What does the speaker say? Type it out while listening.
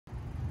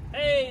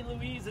Hey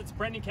Louise, it's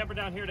Brendan Kemper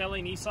down here at LA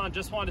Nissan.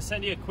 Just wanted to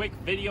send you a quick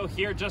video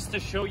here just to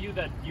show you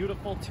that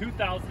beautiful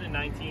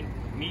 2019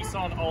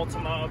 Nissan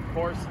Altima, of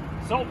course.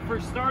 So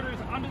for starters,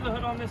 under the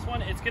hood on this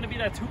one, it's going to be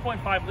that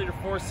 2.5 liter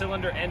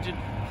 4-cylinder engine.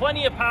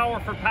 Plenty of power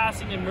for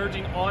passing and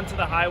merging onto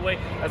the highway,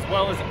 as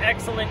well as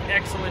excellent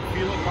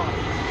fuel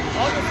economy.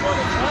 On this one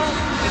as well,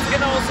 it's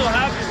going to also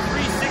have your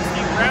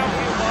 360 ground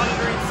view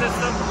monitoring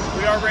system.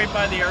 We are right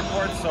by the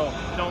airport, so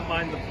don't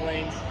mind the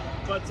planes.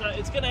 But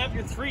it's going to have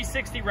your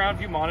 360 round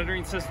view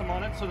monitoring system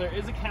on it. So there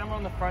is a camera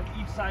on the front,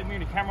 each side mirror,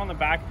 and a camera on the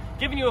back,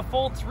 giving you a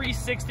full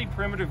 360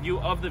 perimeter view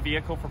of the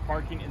vehicle for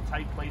parking in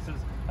tight places,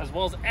 as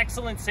well as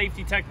excellent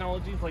safety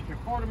technologies like your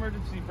forward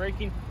emergency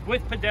braking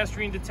with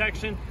pedestrian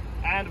detection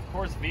and of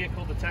course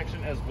vehicle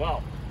detection as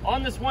well.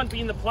 On this one,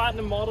 being the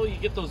Platinum model, you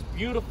get those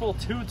beautiful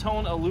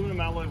two-tone aluminum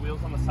alloy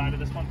wheels on the side of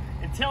this one.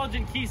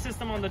 Intelligent key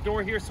system on the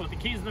door here, so with the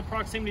keys in the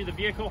proximity of the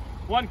vehicle,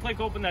 one click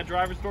open that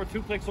driver's door,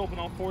 two clicks open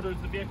all four doors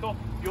of the vehicle.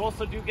 You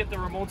also do get the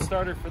remote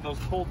starter for those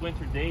cold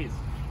winter days.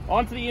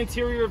 Onto the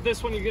interior of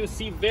this one, you're going to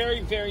see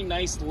very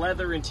nice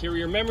leather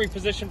interior. Memory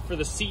position for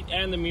the seat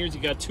and the mirrors.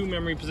 You got two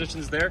memory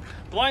positions there.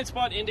 Blind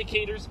spot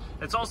indicators.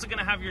 It's also going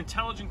to have your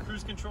intelligent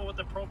cruise control with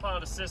the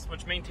profile assist,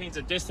 which maintains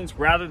a distance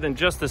rather than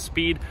just the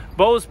speed.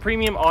 Bose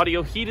premium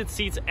audio, heated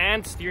seats,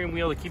 and steering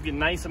wheel to keep you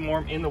nice and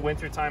warm in the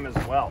winter time as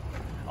well.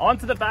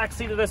 Onto the back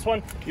seat of this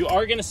one, you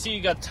are going to see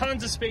you got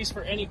tons of space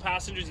for any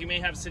passengers you may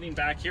have sitting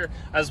back here,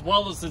 as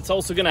well as it's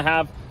also going to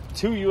have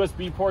two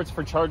USB ports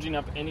for charging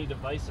up any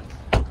devices.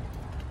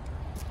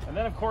 And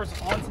then of course,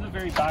 onto the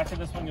very back of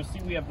this one, you'll see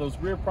we have those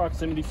rear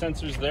proximity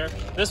sensors there.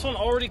 This one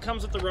already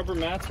comes with the rubber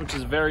mats, which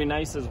is very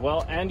nice as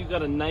well. And you've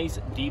got a nice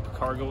deep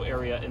cargo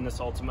area in this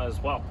Altima as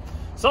well.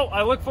 So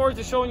I look forward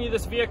to showing you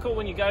this vehicle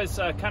when you guys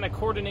kind of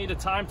coordinate a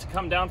time to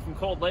come down from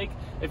Cold Lake.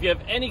 If you have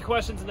any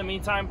questions in the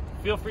meantime,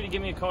 feel free to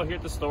give me a call here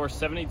at the store,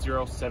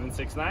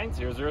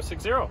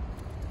 780-769-0060.